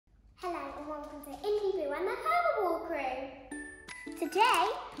welcome to Indie Boo and the Herbivore Crew. Today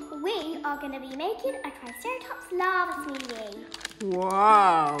we are going to be making a Triceratops lava smoothie.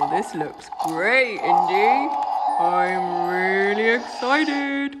 Wow, this looks great, Indy. I'm really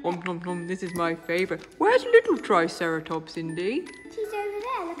excited. Nom nom nom, this is my favourite. Where's little Triceratops, Indy? She's over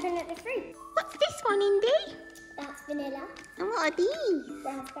there looking at the fruit. What's this one, Indy? That's vanilla. And what are these?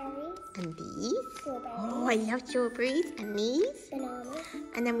 Raspberries. And these? Strawberries. Oh, I love strawberries. And these? Bananas.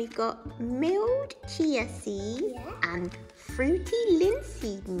 And then we've got milled chia seeds and fruity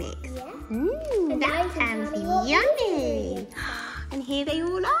linseed mix. Yeah. Mmm, And that sounds yummy. And here they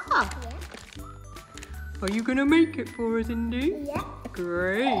all are. Yeah. Are you gonna make it for us, Indy? Yeah.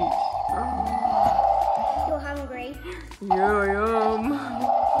 Great. You're hungry. Yeah, I am.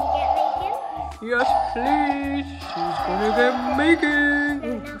 Can you get making? Yes, please. She's gonna get making. No,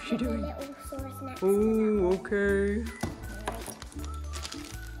 Oh, now what's she put the doing? little sauce next Oh, okay.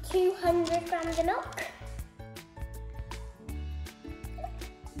 200 grams of milk.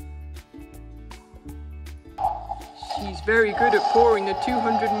 She's very good at pouring the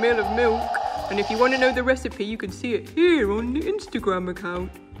 200 ml of milk. And if you want to know the recipe, you can see it here on the Instagram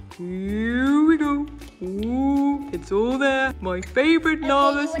account. Here we go. Ooh, it's all there. My favourite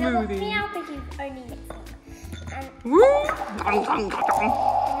lava smoothie. Me out because you've only mixed it. And Woo! then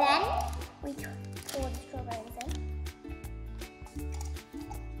we pour the strawberries in.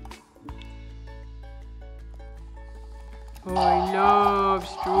 I love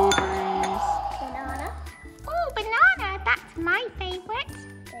strawberries. Banana. Oh, banana. That's my favourite.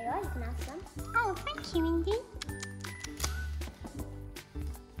 There you are, you can have some. Oh, thank you, Indy.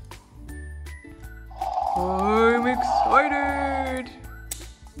 I'm excited.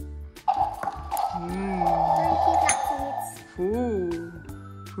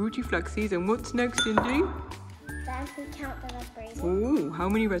 Fruity flax seeds. And what's next, Indy? Then we count the raspberries. Oh, how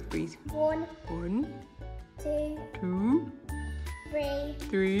many raspberries? 1, 1, 2, 2, 3,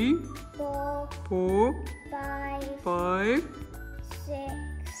 3, 4, 4, 5, 5, 6,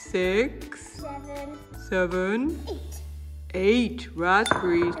 6, 7, 7, 8. 8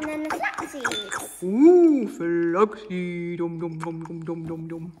 raspberries. And then the flax seeds. Ooh, flaxseed. Dum dum dum dum dum dum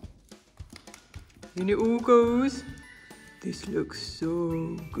dum. In it all goes. This looks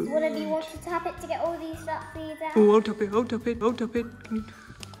so good. One of you wants to tap it to get all these flax seeds out? Oh, I'll tap it, I'll tap it, I'll tap it.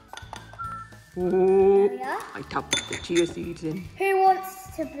 Oh, There we are. I tapped the chia seeds in. Who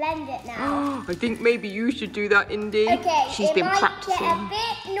wants to blend it now? I think maybe you should do that, Indy. Okay, She's it been might practicing. get a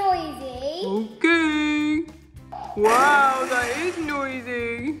bit noisy. Okay. Wow, that is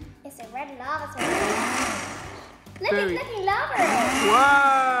noisy. It's a red lava smoothie. Look, Very. it's looking lava in it.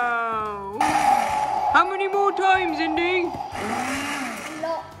 Wow. How many more times, Indy? A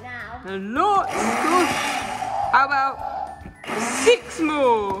lot now. A lot. Gosh. How about 6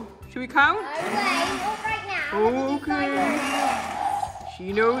 more? Should we count? No way, not right now. Let me do 5 Okay. more.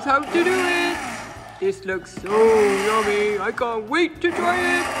 She knows how to do it. This looks so yummy. I can't wait to try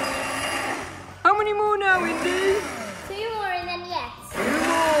it. How many more now, Indy? 2 more and then yes. 2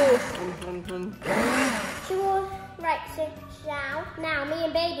 more. 2 more. Right, so now me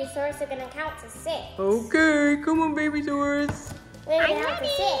and Babysaurus are going to count to 6. Okay, come on, Babysaurus. We're going I'm to count to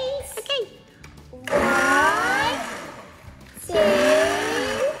ready. 6. Okay. 1, 2,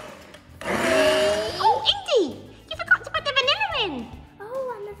 3. Oh, Indy, you forgot to put the vanilla in.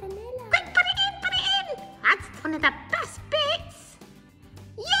 Oh, and the vanilla. Quick, put it in, put it in. That's one of the best bits.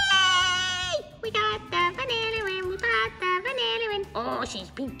 Yay! We got the vanilla in, we got the vanilla in. Oh, she's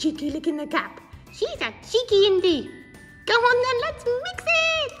been cheeky licking the cap. She's a cheeky Indy. Go on then, let's mix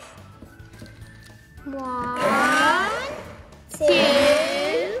it. 1,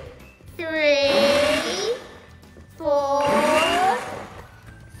 2, 3, 4,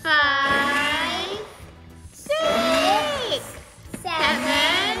 5, 6,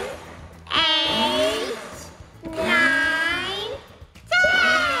 7, 8, 9, 10.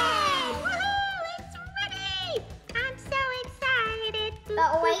 Woohoo! It's ready! I'm so excited.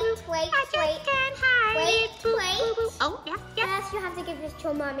 But wait. I just can't hide Wait, it. Boo, wait. boo, boo. Oh, yes, yes. First, you have to give this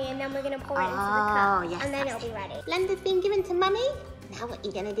to Mummy, and then we're going to pour it into the Oh, cup. yes, and then yes. it'll be ready. Blender's been given to Mummy. Now what are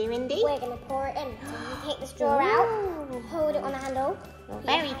you going to do, Indy? We're going to pour it in. So you take the straw out, hold it on the handle. You're Put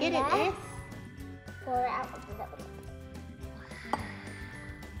very your good hand at there, this. Pour it out of the little.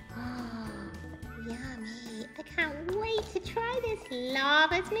 Oh, yummy. I can't wait to try this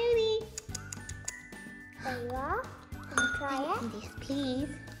lava smoothie. There you are. Can you try it? Yes, please.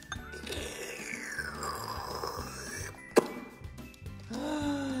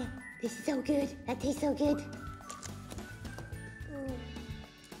 This is so good. That tastes so good.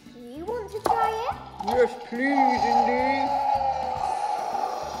 Do you want to try it? Yes, please, Indy.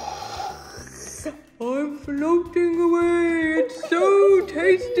 floating away. It's so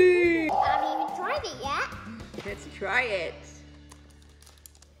tasty. I haven't even tried it yet. Let's try it.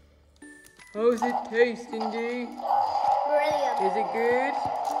 How's it taste, Indy? Brilliant. Is it good?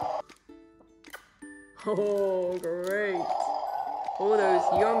 Oh, great. All those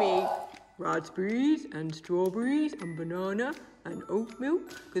yummy raspberries and strawberries and banana and oat milk,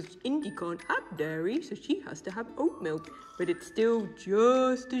 because Indy can't have dairy, so she has to have oat milk, but it's still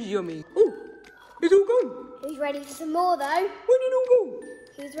just as yummy. Oh, it's all gone. Who's ready for some more though? When did it all go?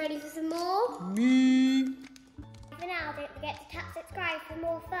 Who's ready for some more? Me. For now, don't forget to tap subscribe for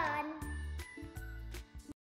more fun.